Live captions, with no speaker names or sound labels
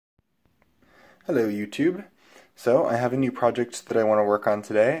Hello YouTube. So I have a new project that I want to work on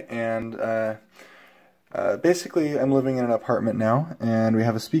today, and basically I'm living in an apartment now and we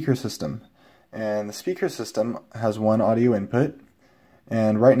have a speaker system, and the speaker system has one audio input,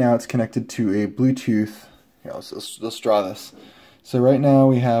 and right now it's connected to a Bluetooth. Here, let's draw this. So right now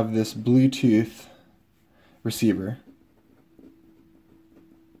we have this Bluetooth receiver,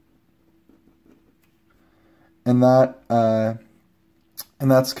 and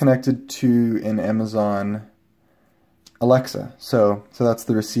that's connected to an Amazon Alexa. So that's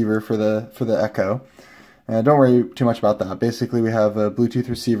the receiver for the Echo. Don't worry too much about that. Basically, we have a Bluetooth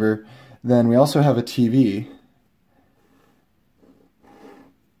receiver. Then we also have a TV.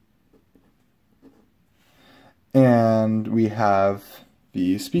 And we have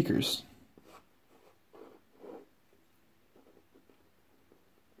the speakers.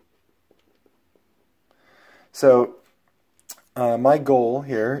 So my goal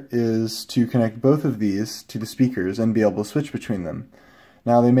here is to connect both of these to the speakers and be able to switch between them.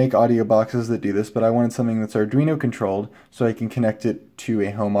 Now they make audio boxes that do this, but I wanted something that's Arduino controlled so I can connect it to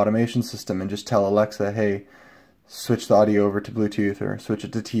a home automation system and just tell Alexa, hey, switch the audio over to Bluetooth or switch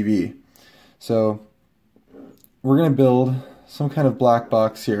it to TV. So we're going to build some kind of black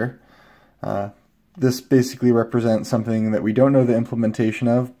box here. This basically represents something that we don't know the implementation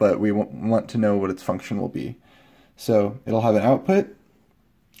of, but we want to know what its function will be. So it'll have an output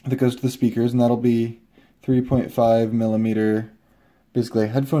that goes to the speakers, and that'll be 3.5 millimeter, basically a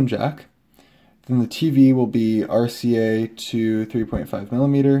headphone jack. Then the TV will be RCA to 3.5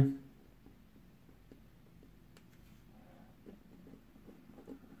 millimeter.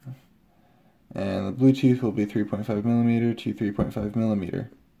 And the Bluetooth will be 3.5 millimeter to 3.5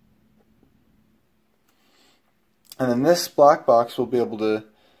 millimeter. And then this black box will be able to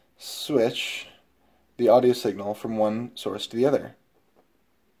switch the audio signal from one source to the other.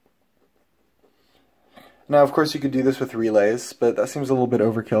 Now, of course, you could do this with relays, but that seems a little bit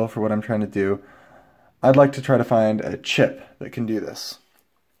overkill for what I'm trying to do. I'd like to try to find a chip that can do this.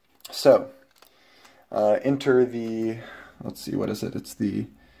 So, enter the, let's see, what is it? It's the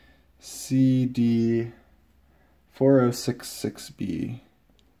CD4066B.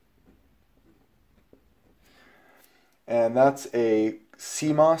 And that's a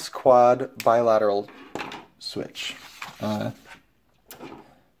CMOS quad bilateral switch.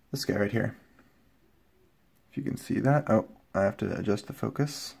 This guy right here. If you can see that. Oh, I have to adjust the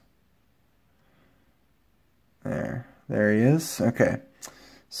focus. There he is. Okay,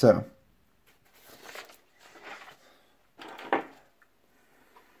 so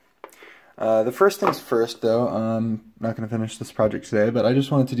the first things first, though. I'm not going to finish this project today, but I just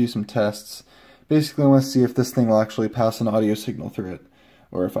wanted to do some tests. Basically, I want to see if this thing will actually pass an audio signal through it,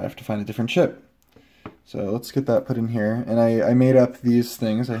 or if I have to find a different chip. So let's get that put in here. And I made up these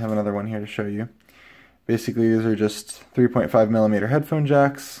things. I have another one here to show you. Basically, these are just 3.5 millimeter headphone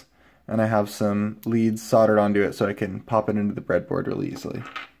jacks, and I have some leads soldered onto it so I can pop it into the breadboard really easily.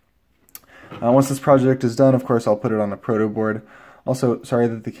 Once this project is done, of course, I'll put it on a proto board. Also, sorry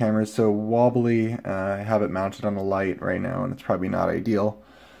that the camera is so wobbly. I have it mounted on a light right now, and it's probably not ideal.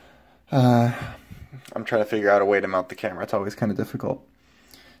 I'm trying to figure out a way to mount the camera. It's always kind of difficult.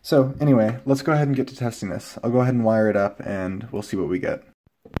 So anyway, let's go ahead and get to testing this. I'll go ahead and wire it up and we'll see what we get.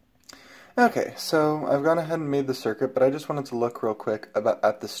 Okay, so I've gone ahead and made the circuit, but I just wanted to look real quick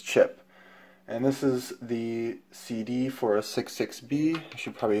at this chip. And this is the CD4066B. I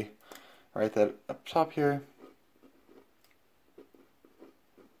should probably write that up top here.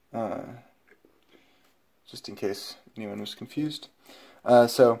 Just in case anyone was confused.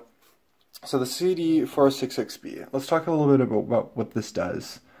 So the CD4066B, let's talk a little bit about what this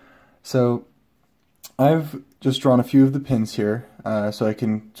does. So I've just drawn a few of the pins here so I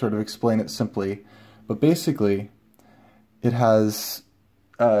can sort of explain it simply, but basically it has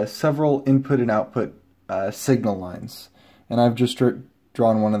several input and output signal lines, and I've just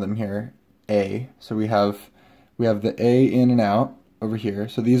drawn one of them here, A. So we have the A in and out over here,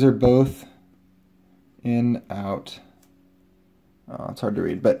 so these are both in, out. Oh, it's hard to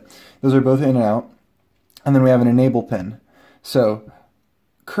read, but those are both in and out. And then we have an enable pin. So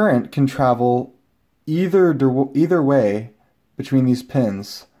current can travel either way between these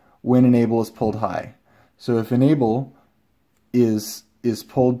pins when enable is pulled high. So if enable is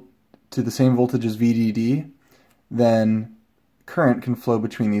pulled to the same voltage as VDD, then current can flow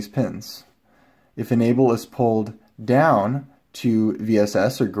between these pins. If enable is pulled down to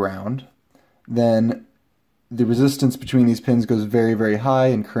VSS or ground, then the resistance between these pins goes very, very high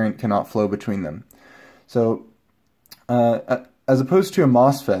and current cannot flow between them. So as opposed to a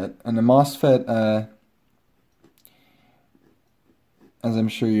MOSFET, and a MOSFET as I'm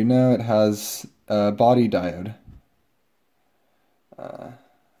sure you know, it has a body diode.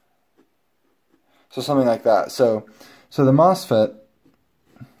 So something like that. So the MOSFET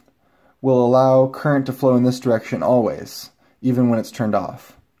will allow current to flow in this direction always, even when it's turned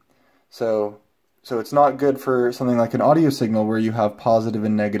off. So it's not good for something like an audio signal where you have positive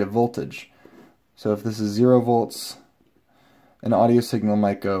and negative voltage. So if this is 0 volts, an audio signal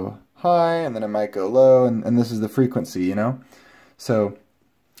might go high, and then it might go low, and this is the frequency, you know? So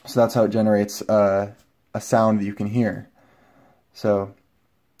that's how it generates a sound that you can hear. So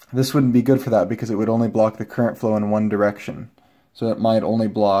this wouldn't be good for that because it would only block the current flow in one direction. So it might only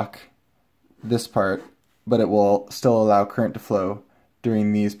block this part, but it will still allow current to flow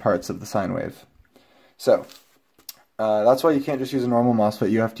during these parts of the sine wave. So that's why you can't just use a normal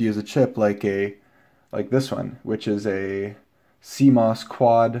MOSFET. You have to use a chip like this one, which is a CMOS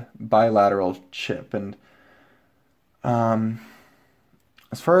quad bilateral chip. And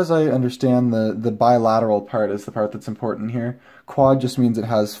as far as I understand, the bilateral part is the part that's important here. Quad just means it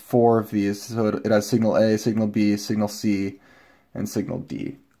has 4 of these, so it has signal A, signal B, signal C, and signal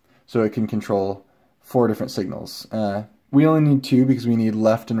D. So it can control 4 different signals. We only need 2 because we need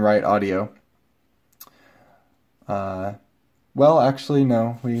left and right audio. Well, actually,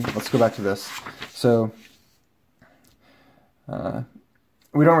 no. Let's go back to this. So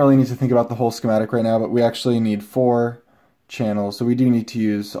we don't really need to think about the whole schematic right now, but we actually need 4 channels. So we do need to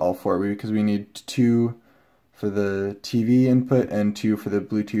use all 4 because we need 2 for the TV input and 2 for the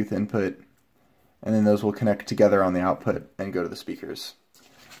Bluetooth input, and then those will connect together on the output and go to the speakers.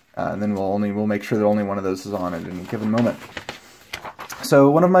 And then we'll make sure that only one of those is on at any given moment. So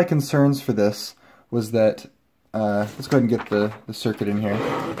one of my concerns for this was that let's go ahead and get the circuit in here.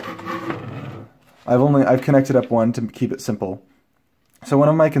 I've connected up one to keep it simple. So one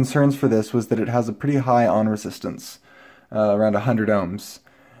of my concerns for this was that it has a pretty high on resistance, around 100 ohms,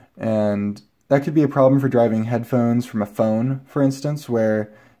 and that could be a problem for driving headphones from a phone, for instance,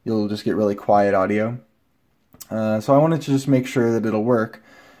 where you'll just get really quiet audio. So I wanted to just make sure that it'll work.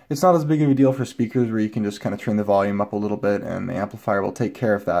 It's not as big of a deal for speakers where you can just kind of turn the volume up a little bit and the amplifier will take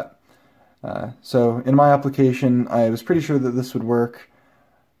care of that. So in my application, I was pretty sure that this would work,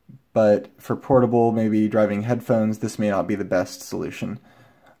 but for portable, maybe driving headphones, this may not be the best solution,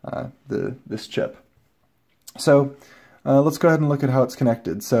 this chip. So let's go ahead and look at how it's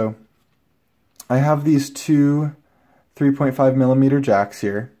connected. So I have these 2 3.5mm jacks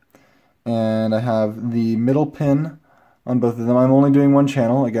here, and I have the middle pin on both of them. I'm only doing one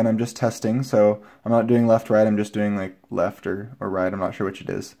channel. Again, I'm just testing, so I'm not doing left-right, I'm just doing like left or right, I'm not sure which it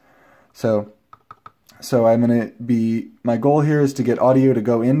is. So my goal here is to get audio to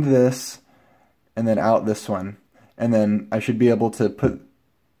go into this and then out this one. And then I should be able to put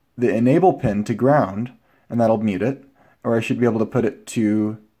the enable pin to ground, and that'll mute it. Or I should be able to put it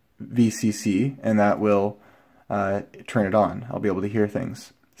to VCC, and that will turn it on. I'll be able to hear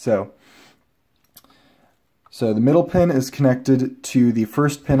things. So the middle pin is connected to the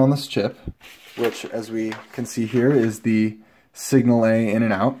first pin on this chip, which, as we can see here, is the signal A in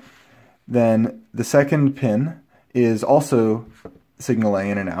and out. Then the second pin is also signal A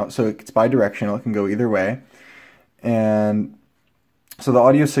in and out, so it's bidirectional, it can go either way. And so the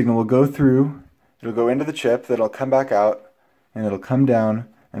audio signal will go through, it'll go into the chip, then it'll come back out, and it'll come down,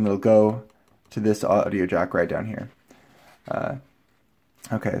 and it'll go to this audio jack right down here.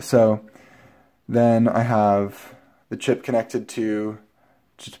 Okay, so then I have the chip connected to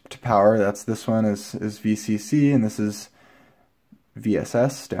power. That's this one is VCC, and this is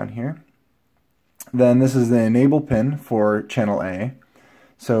VSS down here. Then this is the enable pin for channel A.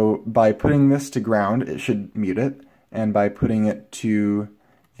 So by putting this to ground, it should mute it, and by putting it to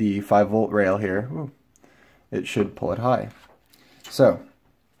the 5-volt rail here, it should pull it high. So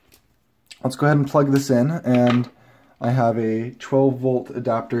let's go ahead and plug this in, and I have a 12-volt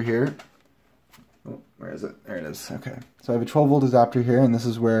adapter here. Oh, where is it? There it is. Okay. So I have a 12-volt adapter here, and this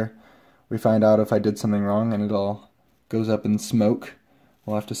is where we find out if I did something wrong, and it all goes up in smoke.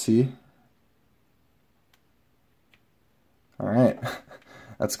 We'll have to see. Alright,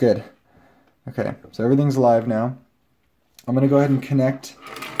 that's good. Okay, so everything's live now. I'm going to go ahead and connect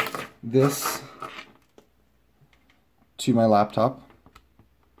this to my laptop.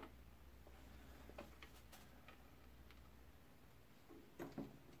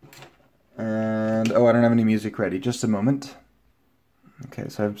 And, oh, I don't have any music ready. Just a moment. Okay,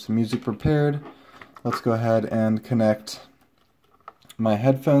 so I have some music prepared. Let's go ahead and connect my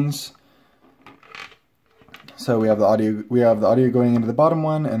headphones. So we have the audio going into the bottom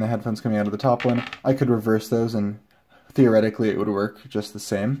one and the headphones coming out of the top one. I could reverse those and theoretically it would work just the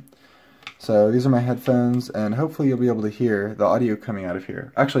same. So these are my headphones, and hopefully you'll be able to hear the audio coming out of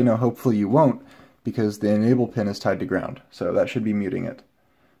here. Actually, no, hopefully you won't, because the enable pin is tied to ground, so that should be muting it.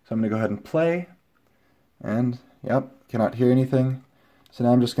 So I'm going to go ahead and play, and yep, cannot hear anything. So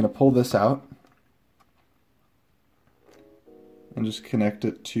now I'm just going to pull this out and just connect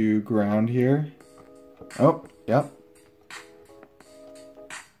it to ground here. Oh, yep.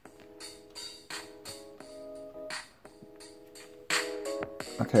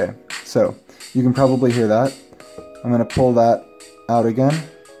 Okay, so you can probably hear that. I'm going to pull that out again,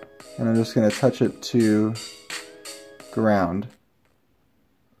 and I'm just going to touch it to ground.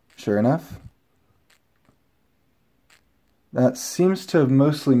 Sure enough, that seems to have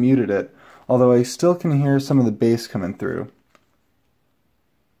mostly muted it, although I still can hear some of the bass coming through.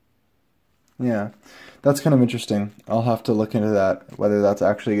 Yeah, that's kind of interesting. I'll have to look into that, whether that's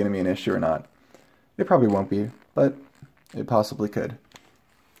actually going to be an issue or not. It probably won't be, but it possibly could.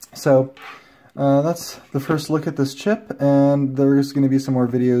 So that's the first look at this chip, and there's going to be some more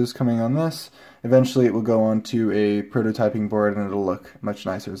videos coming on this. Eventually it will go on to a prototyping board and it'll look much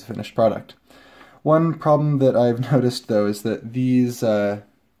nicer as a finished product. One problem that I've noticed though is that these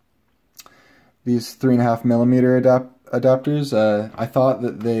 3.5mm adapters, I thought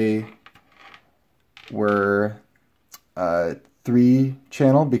that they were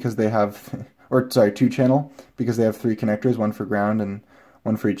 3-channel because they have, or sorry, 2-channel because they have 3 connectors, one for ground and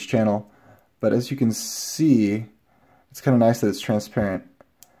one for each channel. But as you can see, it's kind of nice that it's transparent.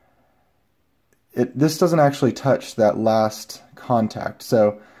 This doesn't actually touch that last contact.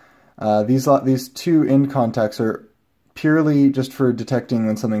 So these 2 end contacts are purely just for detecting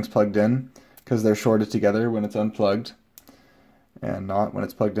when something's plugged in, because they're shorted together when it's unplugged and not when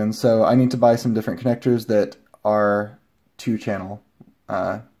it's plugged in. So I need to buy some different connectors that are 2-channel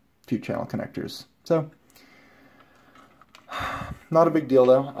connectors. So not a big deal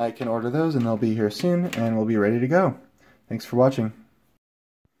though. I can order those and they'll be here soon and we'll be ready to go. Thanks for watching.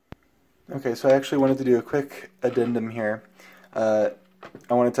 Okay, so I actually wanted to do a quick addendum here. I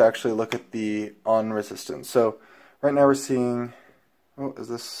wanted to actually look at the on resistance. So right now we're seeing,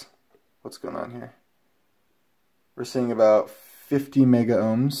 what's going on here? We're seeing about 50 mega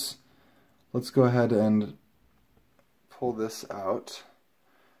ohms. Let's go ahead and pull this out.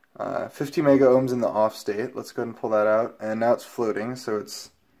 50 mega ohms in the off state. Let's go ahead and pull that out. And now it's floating, so it's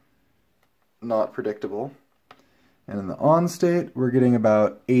not predictable. And in the on state, we're getting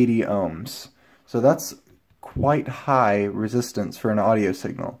about 80 ohms. So that's quite high resistance for an audio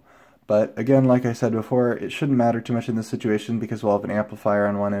signal. But again, like I said before, it shouldn't matter too much in this situation because we'll have an amplifier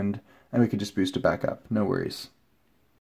on one end and we can just boost it back up. No worries.